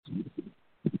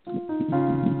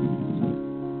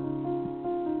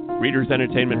Readers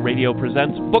Entertainment Radio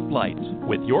presents Booklights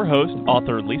with your host,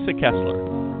 author Lisa Kessler.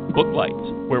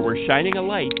 Booklights, where we're shining a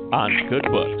light on good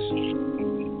books.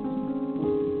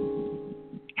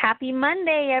 Happy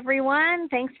Monday, everyone.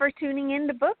 Thanks for tuning in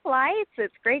to Booklights.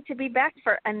 It's great to be back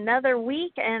for another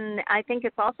week, and I think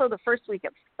it's also the first week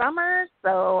of summer,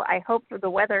 so I hope the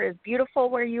weather is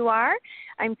beautiful where you are.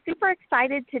 I'm super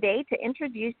excited today to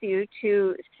introduce you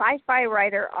to sci-fi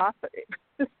writer, author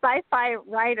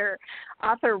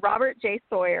Robert J.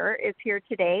 Sawyer is here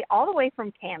today, all the way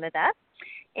from Canada.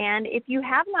 And if you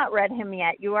have not read him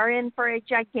yet, you are in for a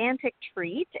gigantic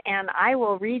treat, and I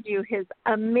will read you his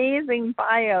amazing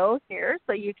bio here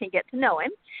so you can get to know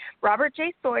him. Robert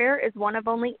J. Sawyer is one of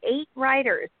only 8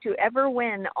 writers to ever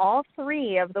win all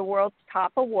 3 of the world's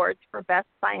top awards for Best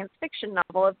Science Fiction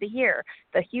Novel of the Year,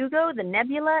 the Hugo, the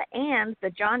Nebula, and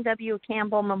the John W.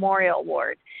 Campbell Memorial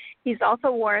Award. He's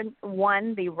also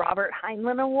won the Robert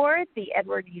Heinlein Award, the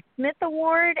Edward E. Smith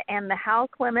Award, and the Hal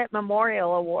Clement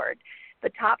Memorial Award. The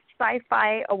top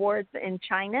sci-fi awards in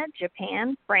China,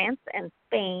 Japan, France, and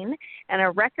Spain, and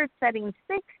a record-setting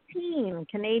 16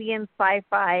 Canadian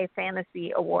sci-fi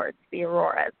fantasy awards, the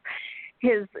Auroras.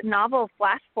 His novel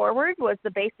Flash Forward was the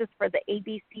basis for the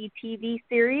ABC TV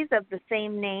series of the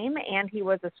same name, and he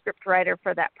was a scriptwriter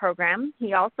for that program.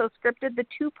 He also scripted the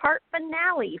 2-part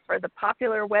finale for the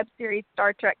popular web series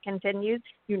Star Trek Continues.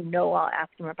 You know I'll ask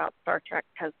him about Star Trek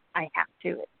because I have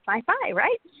to. It's sci-fi,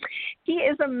 right? He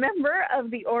is a member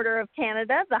of the Order of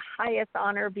Canada, the highest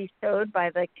honor bestowed by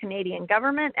the Canadian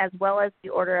government, as well as the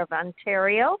Order of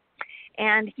Ontario.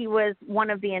 And he was one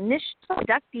of the initial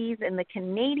inductees in the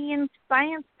Canadian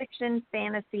Science Fiction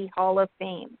Fantasy Hall of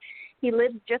Fame. He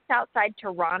lives just outside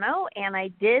Toronto, and I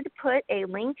did put a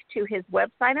link to his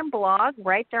website and blog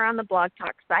right there on the Blog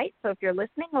Talk site. So if you're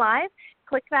listening live,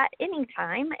 click that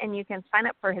anytime, and you can sign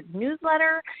up for his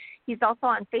newsletter. He's also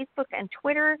on Facebook and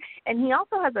Twitter, and he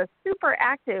also has a super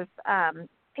active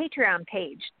Patreon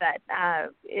page that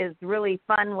is really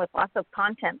fun with lots of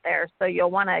content there, so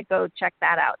you'll want to go check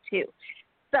that out too.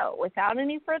 So without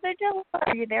any further ado,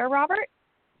 are you there, Robert?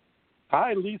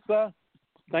 Hi, Lisa.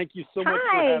 Thank you so much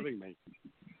for having me.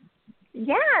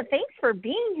 Yeah, thanks for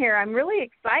being here. I'm really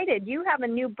excited. You have a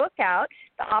new book out,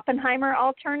 The Oppenheimer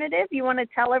Alternative. You want to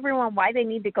tell everyone why they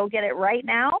need to go get it right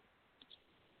now?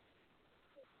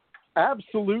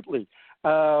 Absolutely.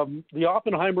 The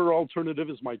Oppenheimer Alternative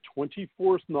is my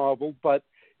 24th novel, but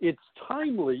it's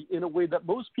timely in a way that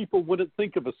most people wouldn't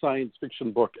think of a science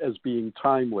fiction book as being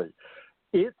timely.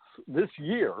 This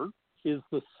year is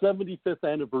the 75th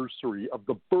anniversary of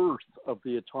the birth of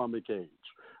the atomic age,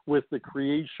 with the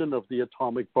creation of the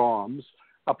atomic bombs,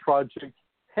 a project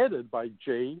headed by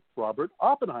J. Robert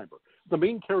Oppenheimer, the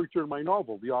main character in my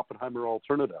novel, The Oppenheimer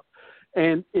Alternative.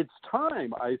 And it's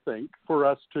time, I think, for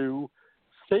us to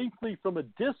safely from a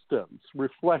distance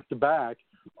reflect back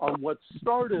on what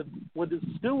started what is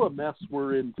still a mess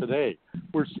we're in today.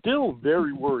 We're still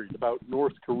very worried about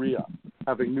North Korea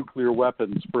having nuclear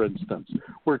weapons, for instance.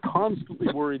 We're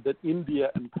constantly worried that India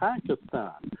and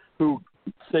Pakistan, who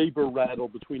saber rattle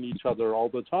between each other all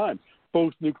the time,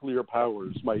 both nuclear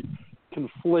powers might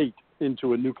conflate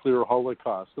into a nuclear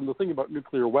holocaust. And the thing about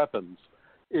nuclear weapons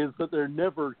is that they're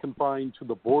never confined to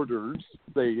the borders.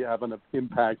 They have an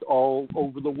impact all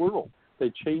over the world.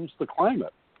 They change the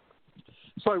climate.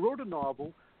 So I wrote a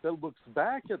novel that looks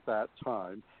back at that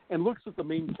time and looks at the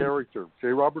main character, J.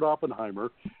 Robert Oppenheimer,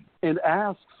 and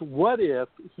asks what if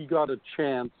he got a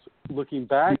chance, looking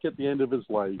back at the end of his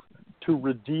life, to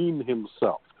redeem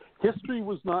himself. History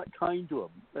was not kind to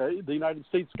him. The United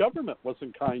States government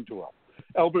wasn't kind to him.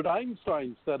 Albert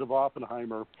Einstein said of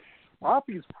Oppenheimer,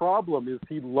 Oppie's problem is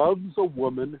he loves a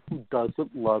woman who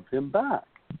doesn't love him back.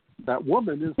 That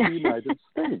woman is the United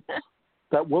States.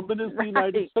 That woman is the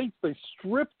United States. They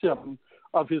stripped him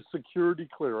of his security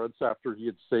clearance after he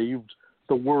had saved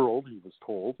the world, he was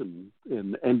told,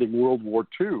 in ending World War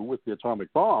II with the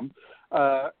atomic bomb,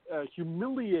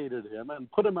 humiliated him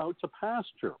and put him out to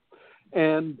pasture.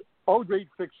 And all great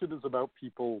fiction is about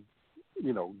people,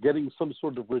 getting some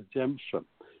sort of redemption.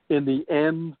 In the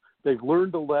end, they've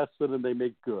learned a lesson and they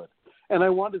make good. And I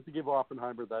wanted to give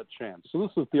Oppenheimer that chance. So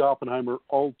this is the Oppenheimer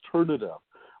Alternative,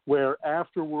 where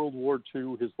after World War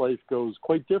II, his life goes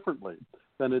quite differently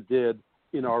than it did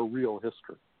in our real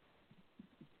history.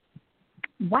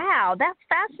 Wow, that's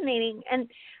fascinating. And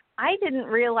I didn't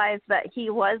realize that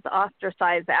he was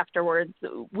ostracized afterwards.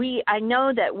 I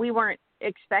know that we weren't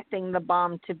expecting the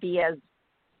bomb to be as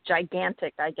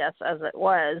gigantic, I guess, as it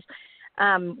was.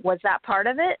 Was that part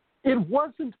of it? It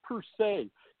wasn't per se.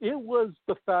 It was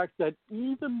the fact that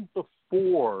even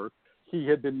before he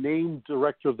had been named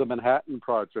director of the Manhattan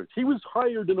Project. He was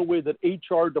hired in a way that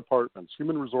HR departments,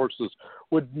 human resources,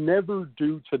 would never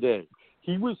do today.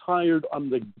 He was hired on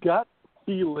the gut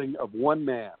feeling of one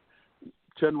man.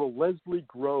 General Leslie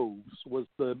Groves was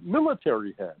the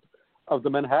military head of the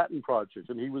Manhattan Project,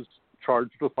 and he was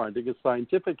charged with finding a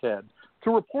scientific head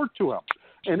to report to him.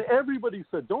 And everybody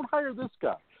said, don't hire this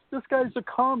guy. This guy's a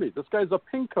commie. This guy's a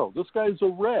pinko. This guy's a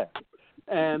red.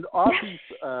 And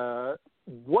Oppie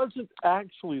wasn't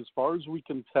actually, as far as we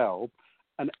can tell,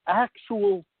 an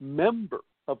actual member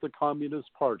of the Communist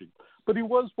Party. But he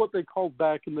was what they called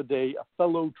back in the day a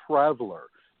fellow traveler,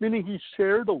 meaning he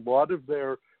shared a lot of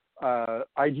their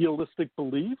idealistic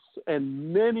beliefs,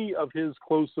 and many of his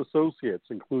close associates,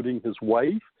 including his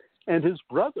wife and his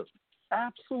brother,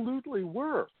 absolutely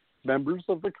were members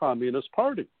of the Communist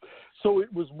Party. So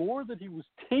it was more that he was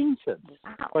tainted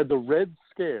by the Red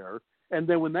Scare. And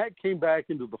then when that came back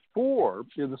into the fore,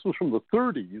 this was from the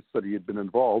 30s that he had been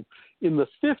involved. In the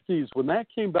 50s, when that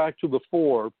came back to the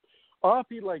fore,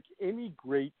 Oppie, like any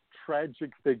great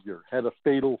tragic figure, had a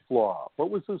fatal flaw.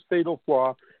 What was his fatal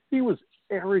flaw? He was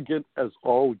arrogant as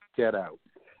all get out.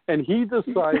 And he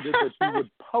decided that he would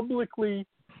publicly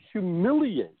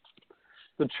humiliate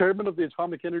the chairman of the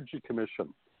Atomic Energy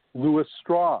Commission, Louis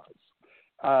Strauss,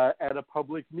 at a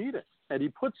public meeting. And he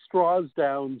put Strauss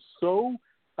down so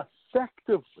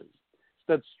effectively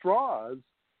that Strauss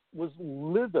was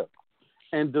livid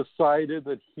and decided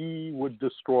that he would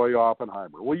destroy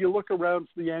Oppenheimer. Well, you look around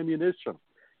for the ammunition.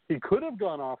 He could have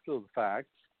gone off to the fact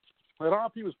that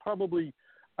Oppie was probably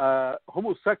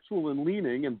homosexual in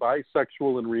leaning and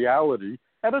bisexual in reality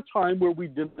at a time where we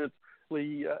didn't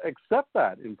accept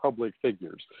that in public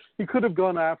figures. He could have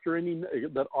gone after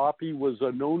that Oppie was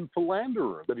a known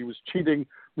philanderer, that he was cheating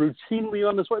routinely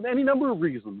on his wife, any number of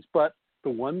reasons. But the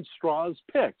one Strauss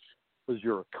picked was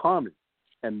you're a commie,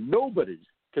 and nobody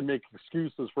can make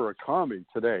excuses for a commie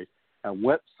today, and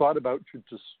sought about to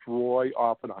destroy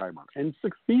Oppenheimer and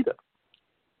succeeded.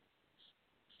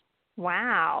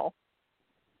 Wow.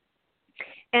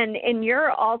 And in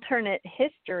your alternate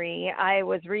history, I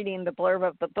was reading the blurb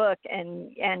of the book,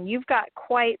 and you've got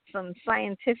quite some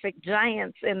scientific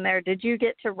giants in there. Did you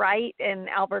get to write in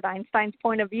Albert Einstein's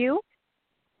point of view?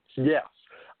 Yes.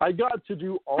 I got to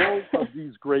do all of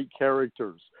these great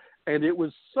characters, and it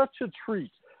was such a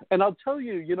treat. And I'll tell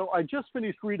you, I just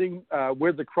finished reading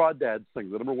Where the Crawdads Sing,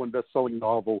 the number one best-selling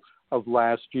novel of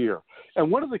last year.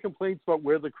 And one of the complaints about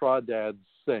Where the Crawdads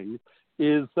Sing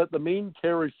is that the main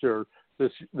character,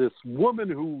 this woman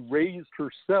who raised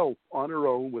herself on her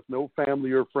own with no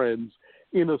family or friends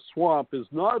in a swamp, is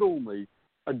not only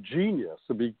a genius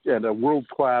and a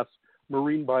world-class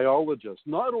marine biologist,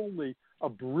 not only a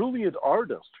brilliant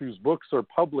artist whose books are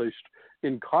published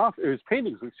in his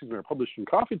paintings, are published in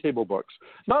coffee table books.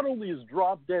 Not only is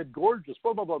drop dead gorgeous,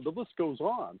 blah, blah, blah, the list goes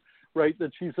on, right,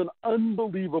 that she's an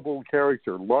unbelievable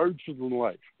character, larger than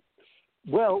life.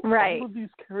 Well, all of these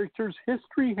characters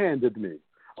history handed me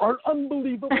are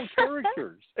unbelievable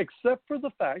characters, except for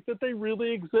the fact that they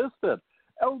really existed.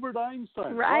 Albert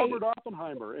Einstein, Robert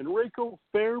Oppenheimer, Enrico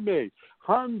Fermi,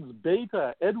 Hans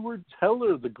Bethe, Edward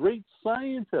Teller, the great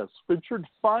scientists, Richard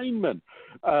Feynman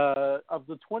of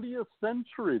the 20th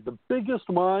century, the biggest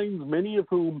minds, many of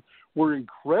whom were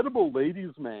incredible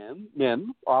ladies'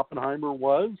 men. Oppenheimer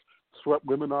was, swept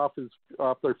women off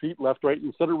their feet left, right,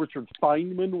 and center. Richard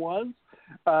Feynman was.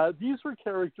 These were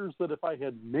characters that if I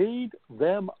had made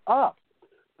them up,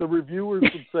 the reviewers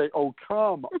would say, "Oh,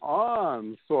 come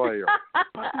on, Sawyer."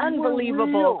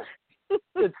 Unbelievable.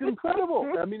 It's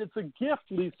incredible. I mean, it's a gift,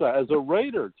 Lisa, as a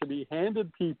writer, to be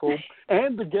handed people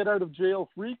and to get out of jail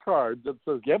free card that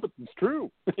says, yeah, but it's true.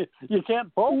 You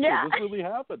can't falter. Yeah. This really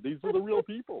happened. These are the real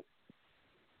people.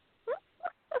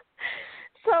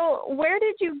 So where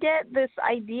did you get this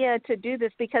idea to do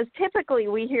this? Because typically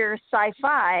we hear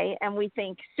sci-fi and we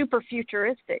think super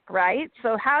futuristic, right?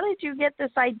 So how did you get this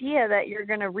idea that you're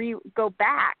going to go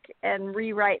back and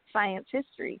rewrite science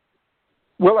history?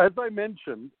 Well, as I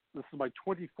mentioned, this is my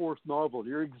 24th novel.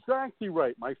 You're exactly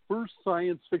right. My first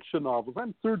science fiction novels,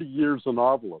 I'm 30 years a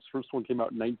novelist. First one came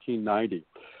out in 1990.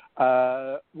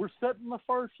 Were set in the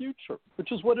far future,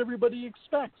 which is what everybody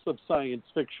expects of science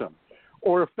fiction.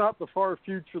 Or if not the far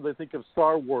future, they think of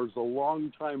Star Wars a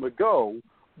long time ago,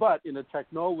 but in a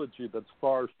technology that's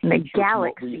far future from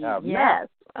what we have now,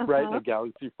 right? In a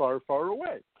galaxy far, far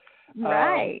away.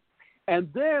 Right. And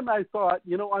then I thought,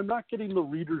 I'm not getting the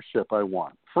readership I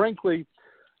want. Frankly,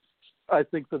 I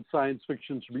think that science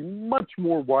fiction should be much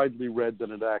more widely read than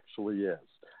it actually is,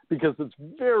 because it's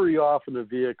very often a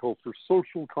vehicle for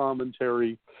social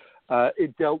commentary,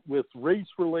 It dealt with race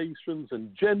relations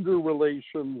and gender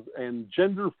relations and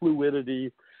gender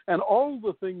fluidity and all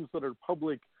the things that are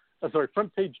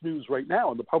front page news right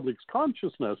now in the public's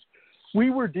consciousness. We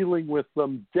were dealing with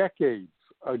them decades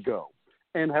ago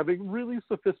and having really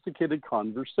sophisticated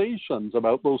conversations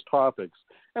about those topics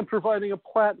and providing a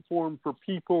platform for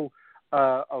people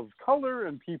of color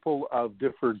and people of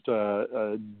different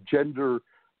gender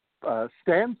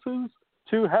stances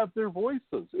to have their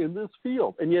voices in this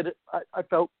field. And yet I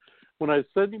felt when I was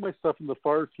sending my stuff in the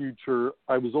far future,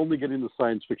 I was only getting the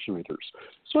science fiction readers.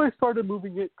 So I started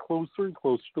moving it closer and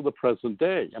closer to the present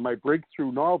day. And my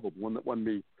breakthrough novel, the one that won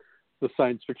me the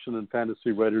Science Fiction and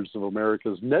Fantasy Writers of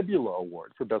America's Nebula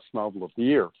Award for Best Novel of the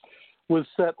Year, was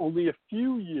set only a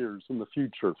few years in the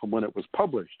future from when it was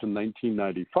published in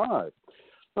 1995.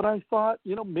 But I thought,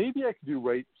 maybe I could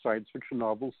write science fiction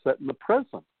novels set in the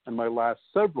present. And my last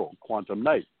several, Quantum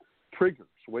Night, Triggers,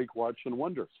 Wake, Watch, and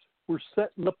Wonder, were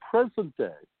set in the present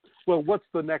day. Well, what's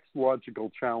the next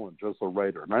logical challenge as a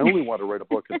writer? And I only want to write a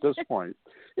book at this point.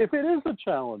 If it is a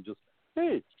challenge, it's,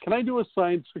 hey, can I do a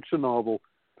science fiction novel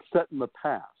set in the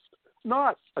past?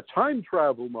 Not a time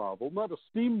travel novel, not a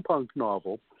steampunk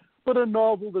novel, but a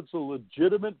novel that's a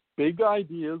legitimate, big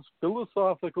ideas,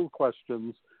 philosophical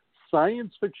questions,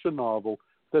 science fiction novel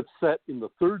that's set in the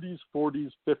 30s,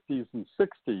 40s, 50s, and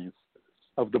 60s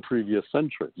of the previous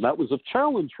century. And that was a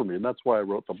challenge for me, and that's why I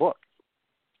wrote the book.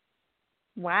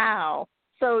 Wow.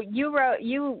 So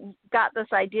you got this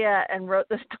idea and wrote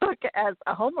this book as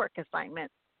a homework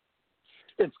assignment.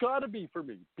 It's got to be for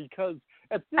me, because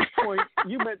at this point,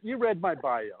 you read my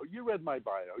bio. You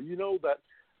know that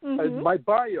my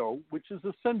bio, which is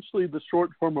essentially the short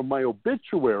form of my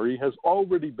obituary, has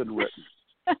already been written.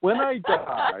 When I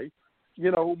die,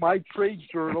 my trade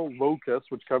journal, Locus,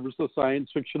 which covers the science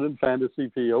fiction and fantasy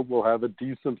field, will have a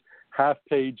decent half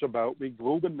page about me.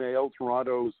 Globe and Mail,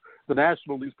 Toronto's, the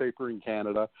national newspaper in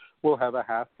Canada, will have a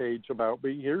half page about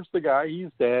me. Here's the guy, he's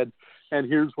dead, and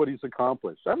here's what he's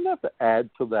accomplished. I don't have to add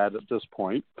to that at this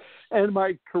point. And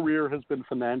my career has been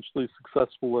financially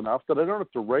successful enough that I don't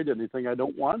have to write anything I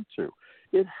don't want to.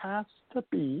 It has to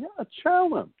be a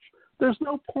challenge. There's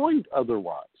no point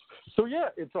otherwise. So, yeah,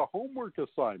 it's a homework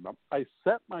assignment. I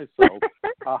set myself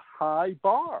a high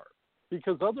bar,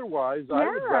 because otherwise I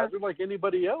would rather, like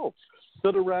anybody else,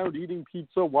 sit around eating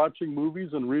pizza, watching movies,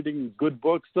 and reading good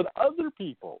books that other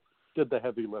people did the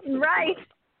heavy lifting. Right.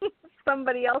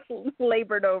 Somebody else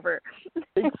labored over.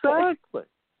 Exactly.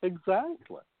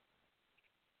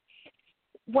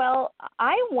 Well,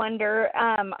 I wonder,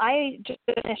 I just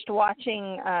finished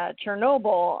watching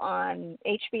Chernobyl on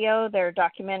HBO, their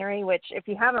documentary, which if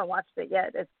you haven't watched it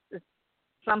yet, it's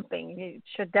something. You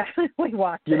should definitely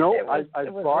watch it. I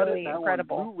it was bought really it now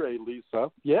incredible. on Blu-ray,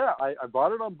 Lisa. Yeah, I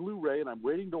bought it on Blu-ray, and I'm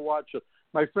waiting to watch it.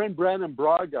 My friend Brandon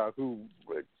Braga, who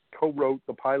co-wrote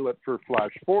the pilot for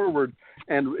Flash Forward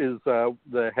and is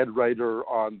the head writer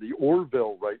on the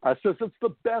Orville, says it's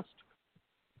the best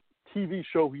TV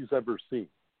show he's ever seen,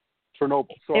 Chernobyl.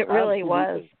 So it really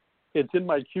was. It's in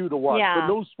my queue to watch, but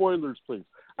no spoilers, please.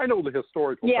 I know the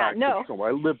historical facts.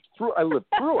 I lived through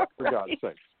it, for God's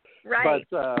sake. Right.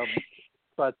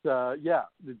 But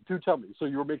do tell me. So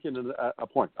you were making a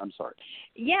point. I'm sorry.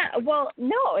 Yeah, well,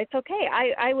 no, it's okay.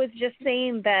 I was just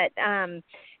saying that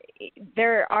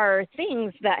there are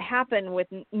things that happen with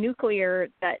nuclear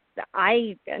that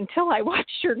until I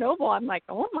watched Chernobyl, I'm like,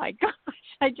 oh my gosh,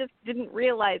 I just didn't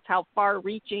realize how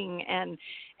far-reaching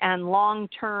and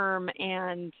long-term,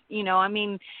 and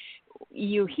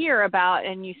you hear about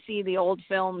and you see the old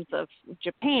films of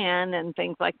Japan and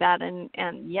things like that, and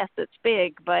yes, it's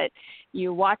big, but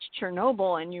you watch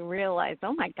Chernobyl and you realize,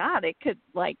 oh my God, it could,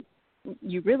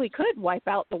 you really could wipe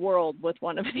out the world with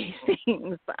one of these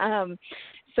things.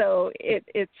 So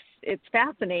it's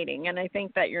fascinating, and I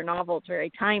think that your novel is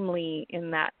very timely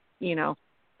in that,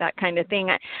 that kind of thing.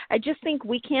 I just think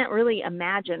we can't really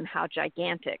imagine how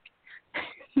gigantic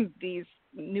these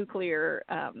nuclear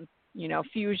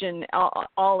fusion,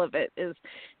 all of it is.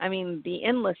 I mean, the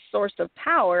endless source of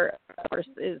power, of course,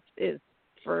 is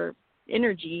for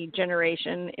energy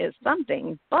generation is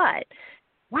something, but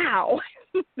wow,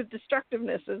 the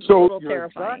destructiveness is a little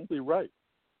terrifying. You're exactly right.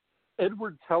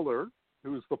 Edward Teller,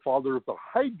 who is the father of the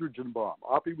hydrogen bomb.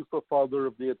 Oppie was the father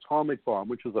of the atomic bomb,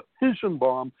 which is a fission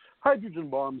bomb. Hydrogen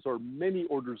bombs are many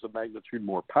orders of magnitude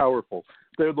more powerful.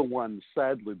 They're the ones,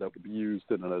 sadly, that would be used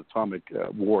in an atomic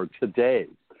war today.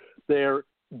 They're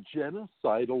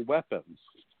genocidal weapons.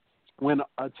 When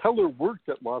Teller worked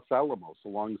at Los Alamos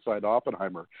alongside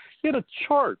Oppenheimer, he had a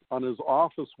chart on his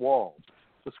office wall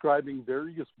describing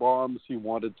various bombs he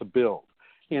wanted to build.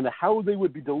 and how they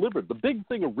would be delivered. The big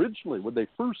thing originally, when they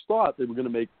first thought they were going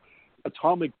to make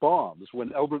atomic bombs,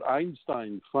 when Albert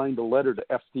Einstein signed a letter to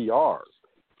FDR,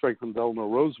 Franklin Delano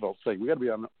Roosevelt, saying, we got to be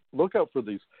on the lookout for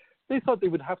these, they thought they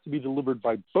would have to be delivered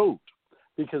by boat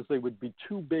because they would be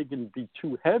too big and be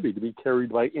too heavy to be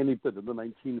carried by anything in the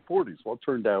 1940s. Well, it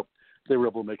turned out they were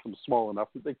able to make them small enough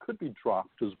that they could be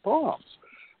dropped as bombs.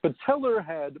 But Teller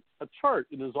had a chart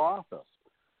in his office,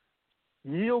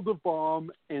 yield of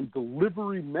bomb and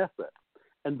delivery method.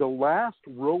 And the last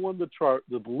row on the chart,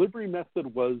 the delivery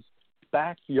method was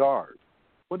backyard.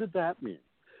 What did that mean?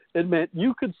 It meant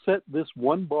you could set this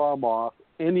one bomb off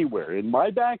anywhere, in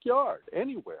my backyard,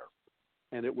 anywhere,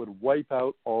 and it would wipe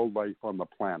out all life on the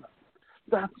planet.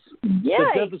 That's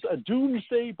a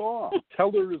doomsday bomb.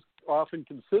 Teller is often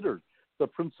considered the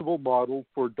principal model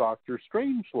for Dr.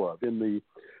 Strangelove in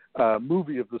the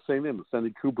movie of the same name, the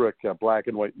Stanley Kubrick black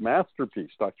and white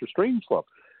masterpiece, Dr. Strangelove.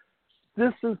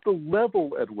 This is the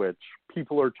level at which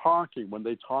people are talking when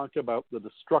they talk about the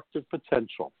destructive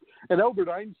potential. And Albert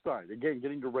Einstein, again,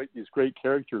 getting to write these great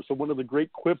characters, so one of the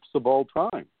great quips of all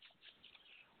time.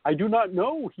 I do not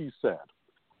know, he said,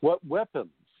 what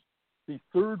weapons the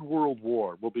Third World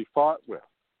War will be fought with,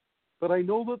 but I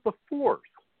know that the Fourth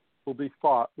will be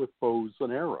fought with bows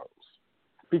and arrows,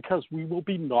 because we will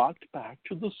be knocked back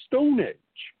to the Stone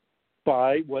Age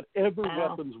by whatever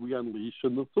weapons we unleash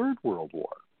in the Third World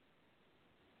War.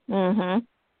 Mhm.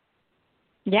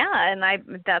 Yeah, and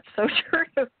that's so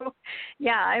true.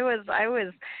 Yeah, I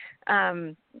was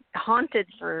haunted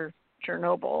for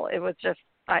Chernobyl. It was just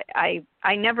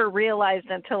I never realized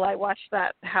until I watched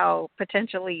that how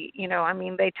potentially,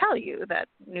 they tell you that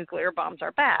nuclear bombs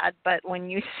are bad, but when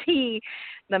you see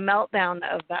the meltdown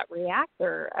of that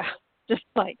reactor, just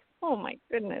like, oh my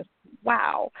goodness,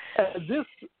 wow. This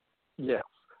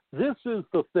is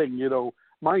the thing,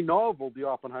 my novel, The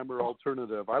Oppenheimer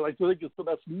Alternative, I like to think it's the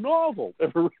best novel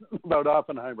ever written about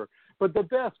Oppenheimer, but the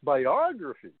best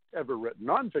biography ever written,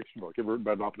 nonfiction book ever written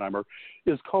about Oppenheimer,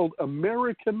 is called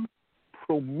American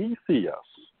Prometheus.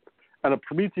 And a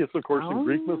Prometheus, of course, in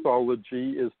Greek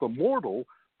mythology is the mortal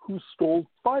who stole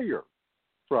fire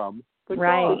from the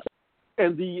gods.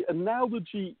 And the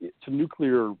analogy to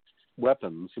nuclear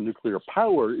weapons and nuclear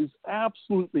power is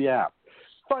absolutely apt.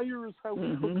 Fire is how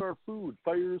we cook our food.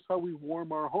 Fire is how we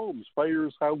warm our homes. Fire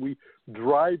is how we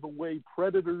drive away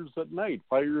predators at night.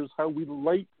 Fire is how we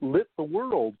lit the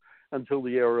world until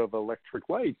the era of electric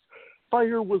lights.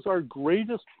 Fire was our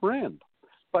greatest friend.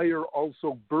 Fire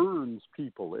also burns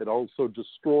people. It also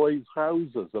destroys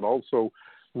houses. It also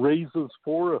razes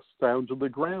forests down to the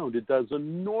ground. It does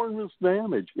enormous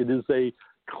damage. It is a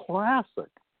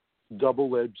classic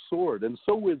double-edged sword. And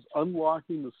so is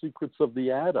unlocking the secrets of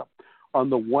the atom. On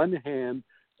the one hand,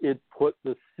 it put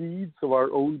the seeds of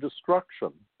our own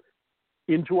destruction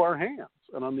into our hands.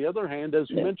 And on the other hand, as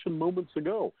you mentioned moments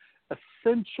ago,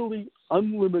 essentially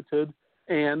unlimited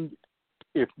and,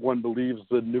 if one believes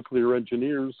the nuclear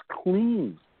engineers,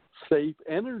 clean, safe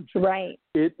energy. Right.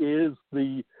 It is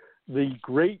the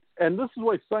great, and this is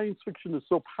why science fiction is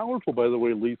so powerful, by the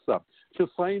way, Lisa, because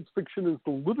science fiction is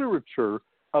the literature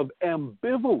of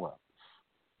ambivalence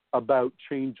about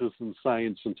changes in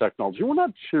science and technology. We're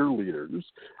not cheerleaders.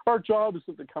 Our job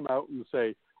isn't to come out and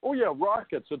say, oh yeah,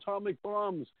 rockets, atomic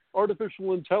bombs,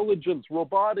 artificial intelligence,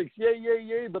 robotics, yay, yay,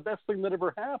 yay, the best thing that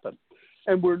ever happened.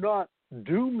 And we're not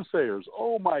doomsayers.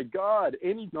 Oh my God,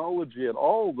 any technology at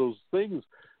all, those things,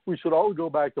 we should all go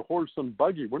back to horse and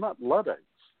buggy. We're not Luddites.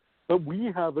 But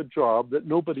we have a job that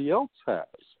nobody else has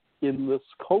in this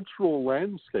cultural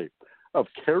landscape of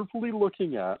carefully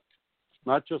looking at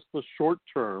not just the short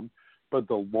term, but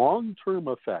the long-term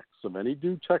effects of any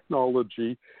new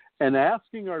technology, and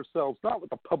asking ourselves not what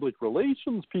the public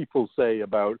relations people say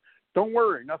about, don't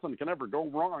worry, nothing can ever go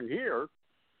wrong here,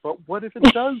 but what if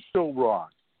it does go wrong?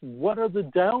 What are the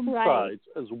downsides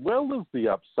as well as the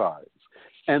upsides?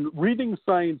 And reading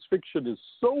science fiction is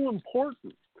so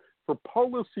important for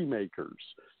policymakers,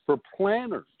 for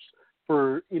planners,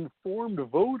 for informed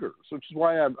voters, which is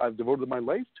why I've devoted my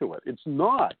life to it. It's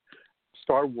not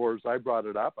Star Wars, I brought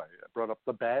it up. I brought up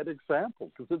the bad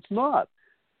example because it's not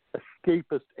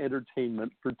escapist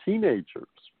entertainment for teenagers.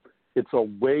 It's a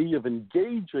way of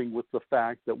engaging with the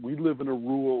fact that we live in a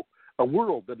world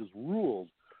that is ruled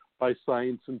by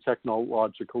science and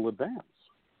technological advance.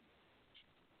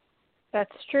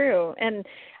 That's true. And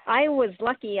I was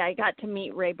lucky I got to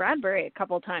meet Ray Bradbury a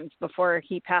couple times before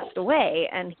he passed away.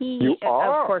 And he,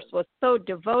 of course, was so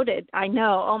devoted. I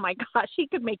know. Oh, my gosh. He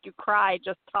could make you cry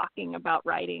just talking about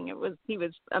writing. He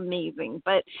was amazing.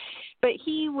 But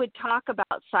he would talk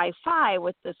about sci-fi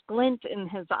with this glint in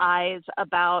his eyes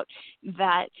about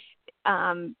that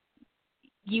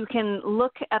you can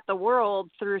look at the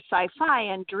world through sci-fi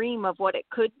and dream of what it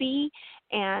could be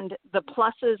and the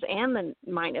pluses and the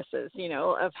minuses,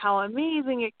 of how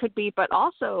amazing it could be, but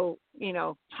also,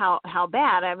 how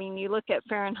bad. I mean, you look at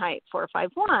Fahrenheit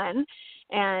 451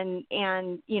 and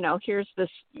here's this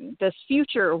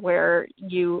future where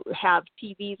you have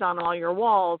TVs on all your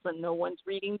walls and no one's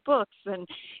reading books, and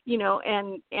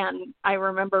and I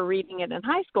remember reading it in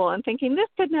high school and thinking this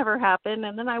could never happen,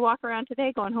 and then I walk around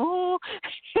today going, oh,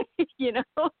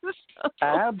 So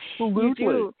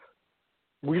absolutely.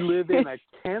 We live in a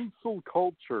cancel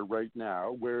culture right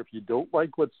now where if you don't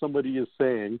like what somebody is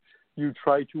saying, you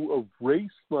try to erase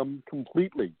them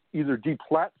completely, either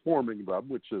deplatforming them,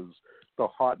 which is the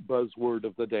hot buzzword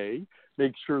of the day,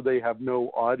 make sure they have no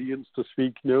audience to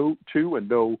speak to and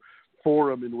no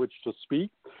forum in which to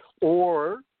speak,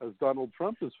 or, as Donald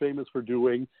Trump is famous for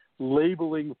doing,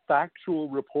 labeling factual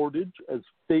reportage as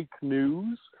fake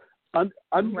news. Right.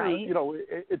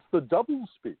 It's the double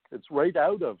speak. It's right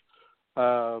out of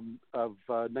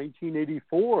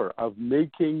 1984 of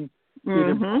making it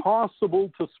impossible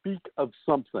to speak of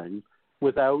something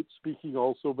without speaking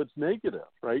also of its negative,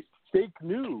 right? Fake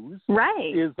news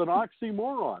is an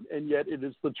oxymoron, and yet it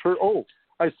is the church. Oh,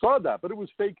 I saw that, but it was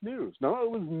fake news. No,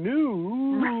 it was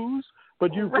news,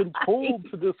 but you've been told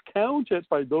to discount it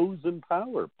by those in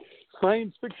power.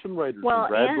 Science fiction writers. Well,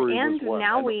 Bradbury and was one.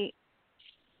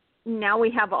 now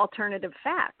we have alternative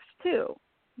facts too.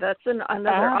 That's another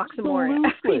oxymoron.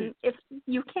 I mean, if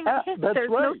you can't there's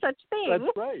no such thing. That's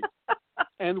right.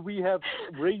 And we have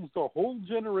raised a whole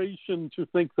generation to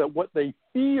think that what they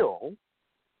feel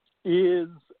is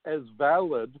as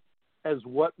valid as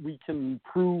what we can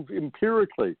prove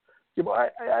empirically.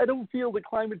 I don't feel that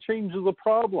climate change is a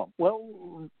problem.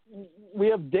 Well, we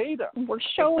have data. We're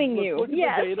showing Let's you. look at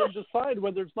Yes. the data and decide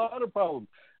whether it's not a problem.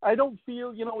 I don't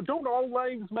feel, don't all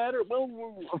lives matter? Well,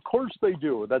 of course they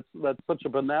do. That's such a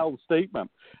banal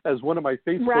statement. As one of my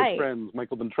Facebook friends,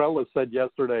 Michael Ventrella, said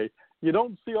yesterday, you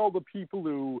don't see all the people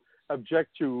who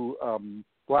object to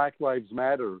Black Lives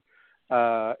Matter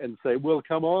and say, well,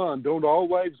 come on, don't all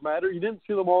lives matter? You didn't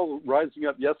see them all rising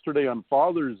up yesterday on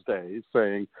Father's Day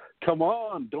saying, come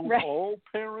on, don't all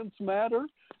parents matter?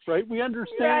 Right? We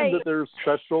understand that there are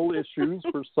special issues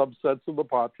for subsets of the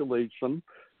population,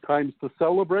 times to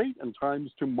celebrate and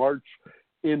times to march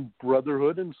in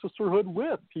brotherhood and sisterhood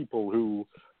with people who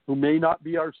may not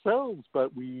be ourselves,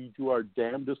 but we do our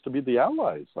damnedest to be the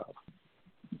allies of.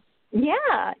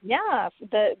 Yeah.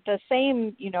 The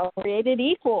same, created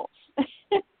equals.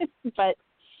 But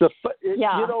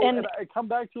and I come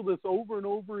back to this over and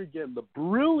over again, the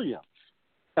brilliance.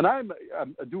 And I'm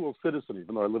a dual citizen,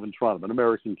 even though I live in Toronto. I'm an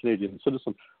American-Canadian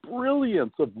citizen.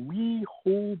 Brilliance of we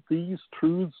hold these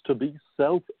truths to be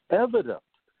self-evident,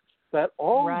 that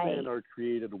all men are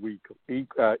created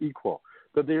equal,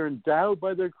 that they are endowed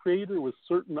by their Creator with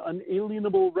certain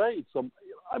unalienable rights.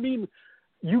 I mean,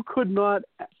 you could not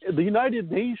 – the United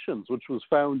Nations, which was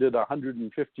founded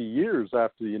 150 years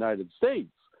after the United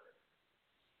States,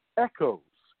 echoes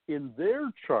in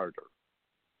their charter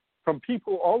from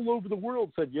people all over the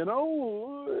world said,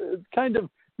 it's kind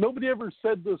of nobody ever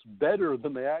said this better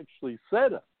than they actually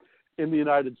said it in the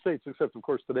United States, except, of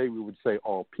course, today we would say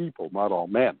all people, not all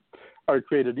men, are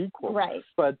created equal. Right.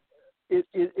 But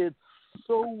it's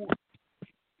so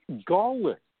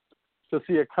galling to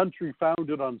see a country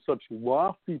founded on such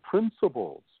lofty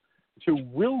principles to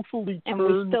willfully and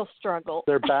turn we still struggle.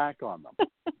 their back on them.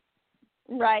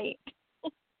 Right.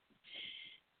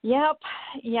 Yep.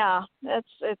 Yeah.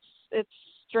 It's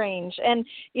strange. And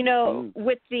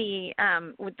with the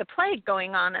plague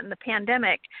going on and the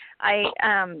pandemic,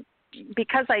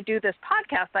 because I do this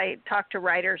podcast, I talk to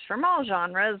writers from all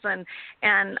genres, and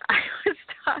I was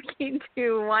talking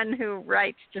to one who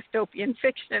writes dystopian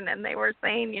fiction, and they were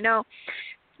saying,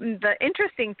 the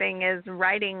interesting thing is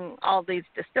writing all these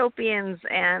dystopians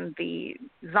and the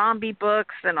zombie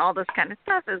books and all this kind of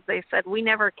stuff is they said, we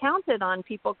never counted on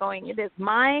people going, it is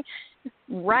my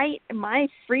right, my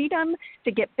freedom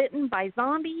to get bitten by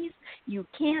zombies. You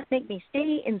can't make me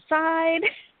stay inside.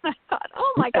 I thought,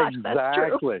 oh my gosh, that's true.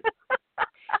 Exactly.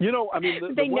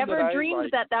 The they one never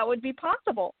dreamed that would be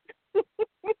possible.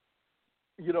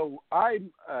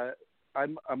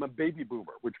 I'm a baby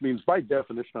boomer, which means by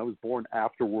definition I was born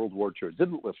after World War II.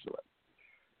 Didn't live through it.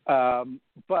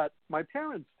 But my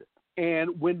parents did.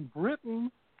 And when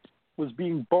Britain was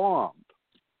being bombed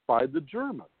by the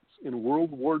Germans in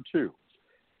World War II,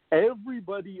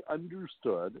 everybody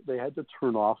understood they had to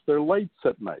turn off their lights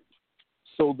at night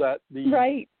so that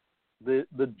the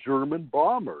German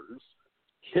bombers,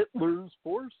 Hitler's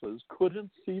forces,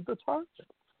 couldn't see the target.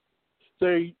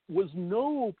 there was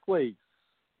no place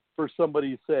for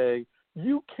somebody saying,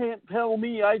 you can't tell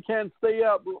me I can't stay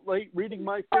up late reading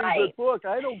my favorite book.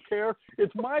 I don't care.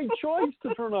 It's my choice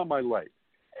to turn on my light.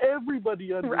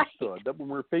 Everybody understood that when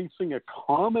we're facing a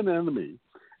common enemy,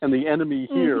 and the enemy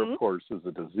here, of course, is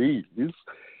a disease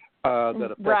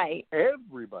that affects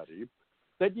everybody,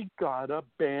 that you got to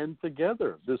band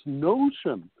together. This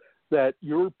notion that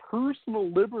your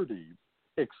personal liberty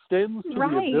extends to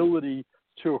the ability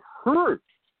to hurt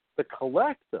the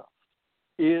collective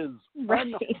is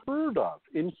unheard of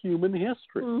in human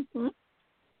history.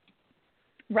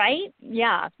 Right?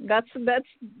 Yeah, that's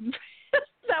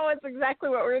that was exactly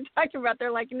what we were talking about.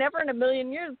 They're like, never in a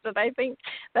million years did I think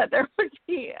that there would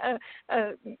be a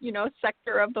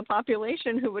sector of the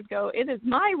population who would go, it is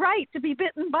my right to be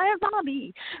bitten by a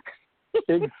zombie.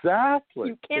 Exactly.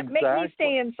 You can't make me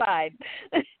stay inside.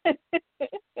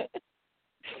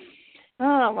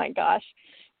 Oh my gosh.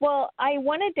 Well, I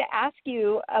wanted to ask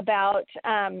you about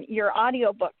your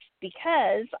audiobooks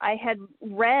because I had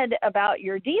read about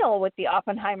your deal with the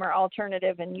Oppenheimer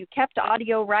Alternative, and you kept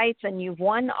audio rights and you've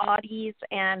won Audies,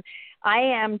 and I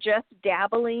am just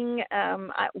dabbling.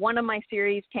 One of my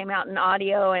series came out in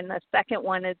audio, and the second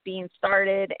one is being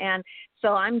started, and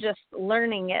so I'm just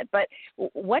learning it. But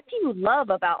what do you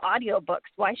love about audiobooks?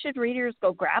 Why should readers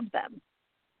go grab them?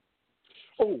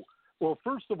 Well,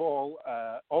 first of all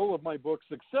of my books,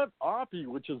 except Oppie,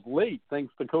 which is late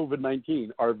thanks to COVID-19,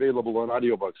 are available on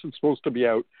audiobooks. It's supposed to be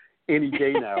out any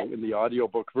day now in the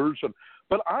audiobook version.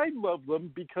 But I love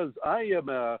them because I am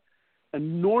an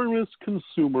enormous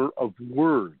consumer of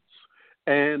words,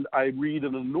 and I read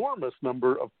an enormous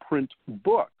number of print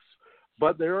books.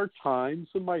 But there are times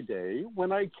in my day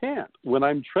when I can't, when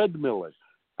I'm treadmilling,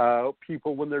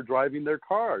 people when they're driving their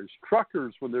cars,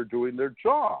 truckers when they're doing their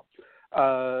job.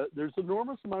 There's an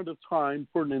enormous amount of time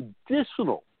for an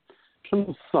additional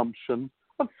consumption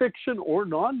of fiction or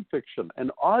nonfiction,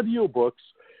 and audiobooks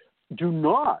do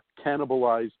not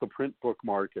cannibalize the print book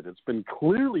market. It's been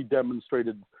clearly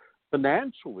demonstrated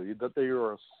financially that they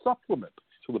are a supplement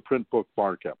to the print book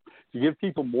market. You give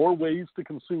people more ways to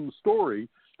consume story,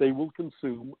 they will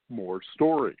consume more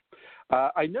story.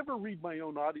 I never read my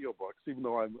own audiobooks, even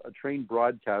though I'm a trained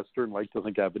broadcaster and like to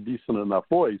think I have a decent enough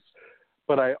voice.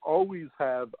 But I always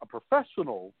have a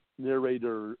professional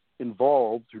narrator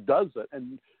involved who does it,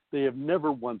 and they have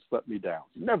never once let me down,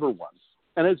 never once.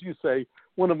 And as you say,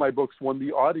 one of my books won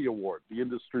the Audie Award, the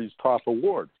industry's top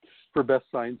award, for Best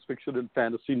Science Fiction and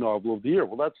Fantasy Novel of the Year.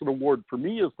 Well, that's an award for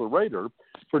me as the writer.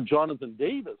 For Jonathan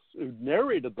Davis, who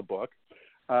narrated the book,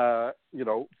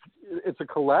 it's a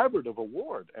collaborative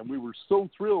award, and we were so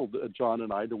thrilled, John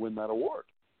and I, to win that award.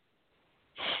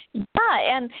 Yeah,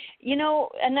 and,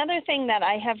 another thing that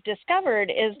I have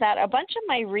discovered is that a bunch of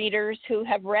my readers who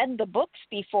have read the books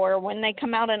before, when they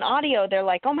come out in audio, they're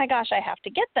like, oh my gosh, I have to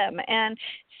get them. And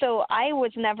so I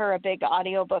was never a big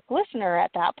audiobook listener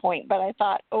at that point, but I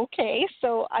thought, okay,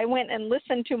 so I went and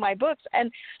listened to my books,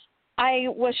 and I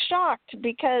was shocked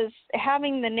because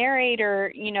having the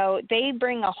narrator, they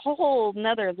bring a whole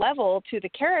nother level to the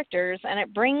characters, and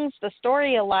it brings the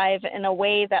story alive in a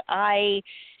way that I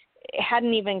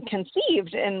hadn't even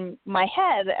conceived in my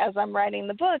head as I'm writing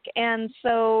the book. And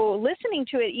so listening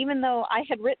to it, even though I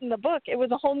had written the book, it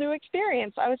was a whole new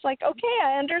experience. I was like, okay,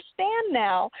 I understand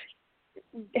now.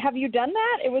 Have you done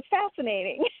that? It was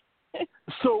fascinating.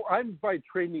 So I'm by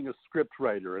training a script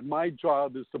writer, and my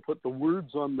job is to put the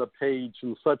words on the page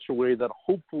in such a way that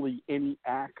hopefully any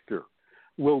actor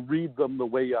will read them the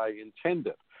way I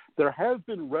intended. There have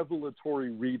been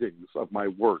revelatory readings of my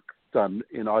work done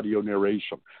in audio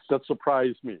narration that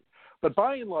surprised me. But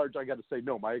by and large, I got to say,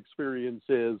 no, my experience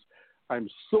is I'm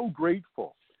so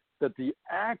grateful that the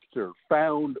actor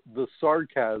found the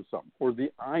sarcasm or the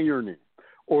irony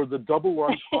or the double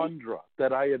entendre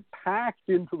that I had packed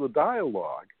into the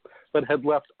dialogue but had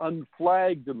left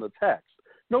unflagged in the text.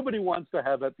 Nobody wants to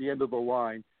have at the end of the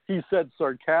line, he said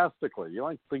sarcastically.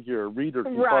 I think your reader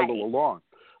can follow along.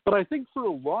 But I think for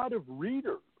a lot of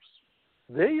readers,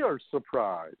 they are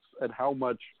surprised at how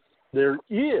much there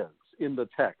is in the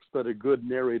text that a good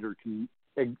narrator can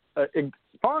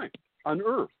find,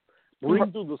 unearth,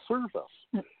 bring to the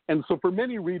surface. And so for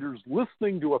many readers,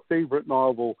 listening to a favorite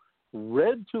novel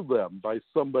read to them by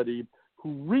somebody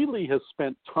who really has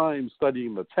spent time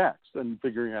studying the text and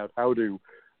figuring out how to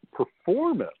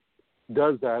perform it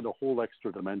does add a whole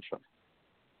extra dimension.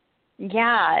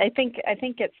 Yeah, I think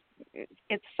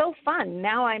it's so fun.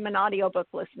 Now I'm an audiobook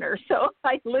listener, so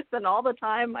I listen all the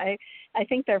time. I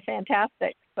think they're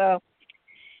fantastic. So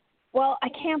Well, I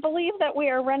can't believe that we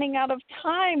are running out of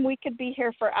time. We could be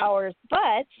here for hours,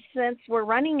 but since we're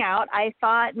running out, I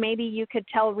thought maybe you could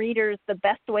tell readers the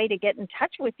best way to get in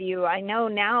touch with you. I know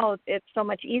now it's so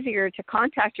much easier to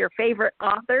contact your favorite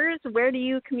authors. Where do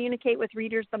you communicate with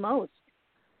readers the most?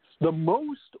 The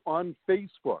most on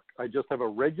Facebook. I just have a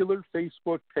regular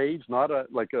Facebook page, not a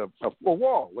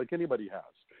wall like anybody has.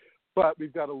 But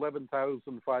we've got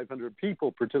 11,500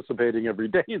 people participating every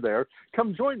day there.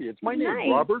 Come join me. It's my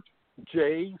name, Robert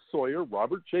J. Sawyer,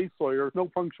 Robert J. Sawyer,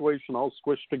 no punctuation, all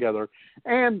squished together.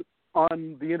 And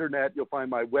on the internet, you'll find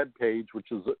my webpage, which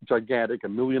is gigantic,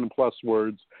 1 million+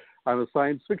 words. I'm a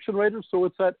science fiction writer, so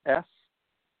it's at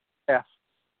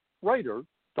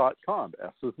sfwriter.com.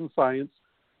 S is in science,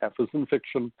 F is in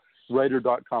fiction,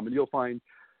 writer.com. And you'll find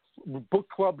book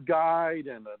club guide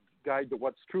and a guide to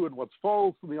what's true and what's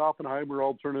false in the Oppenheimer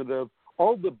alternative,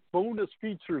 all the bonus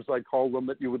features, I call them,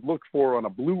 that you would look for on a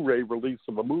Blu-ray release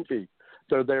of a movie.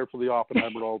 They're there for the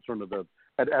Oppenheimer alternative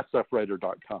at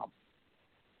sfwriter.com.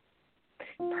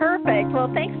 Perfect.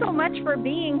 Well, thanks so much for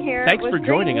being here. Thanks for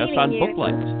joining us on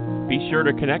Booklights. Be sure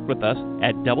to connect with us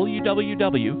at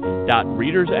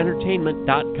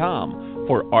www.readersentertainment.com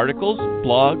for articles,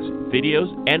 blogs,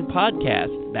 videos, and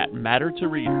podcasts that matter to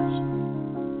readers.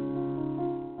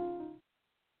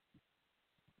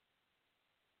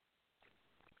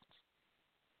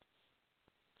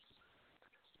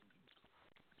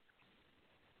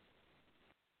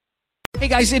 Hey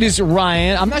guys, it is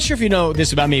Ryan. I'm not sure if you know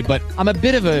this about me, but I'm a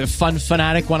bit of a fun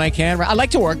fanatic when I can. I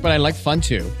like to work, but I like fun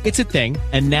too. It's a thing.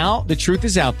 And now the truth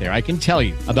is out there. I can tell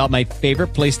you about my favorite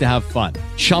place to have fun.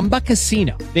 Chumba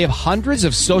Casino. They have hundreds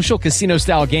of social casino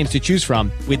style games to choose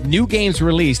from with new games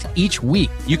released each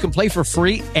week. You can play for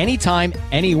free anytime,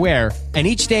 anywhere. And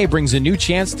each day brings a new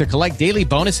chance to collect daily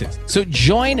bonuses. So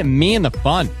join me in the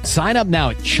fun. Sign up now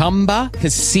at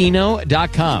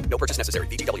ChumbaCasino.com. No purchase necessary.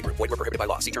 VGW Group. Void where prohibited by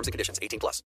law. See terms and conditions. 18+.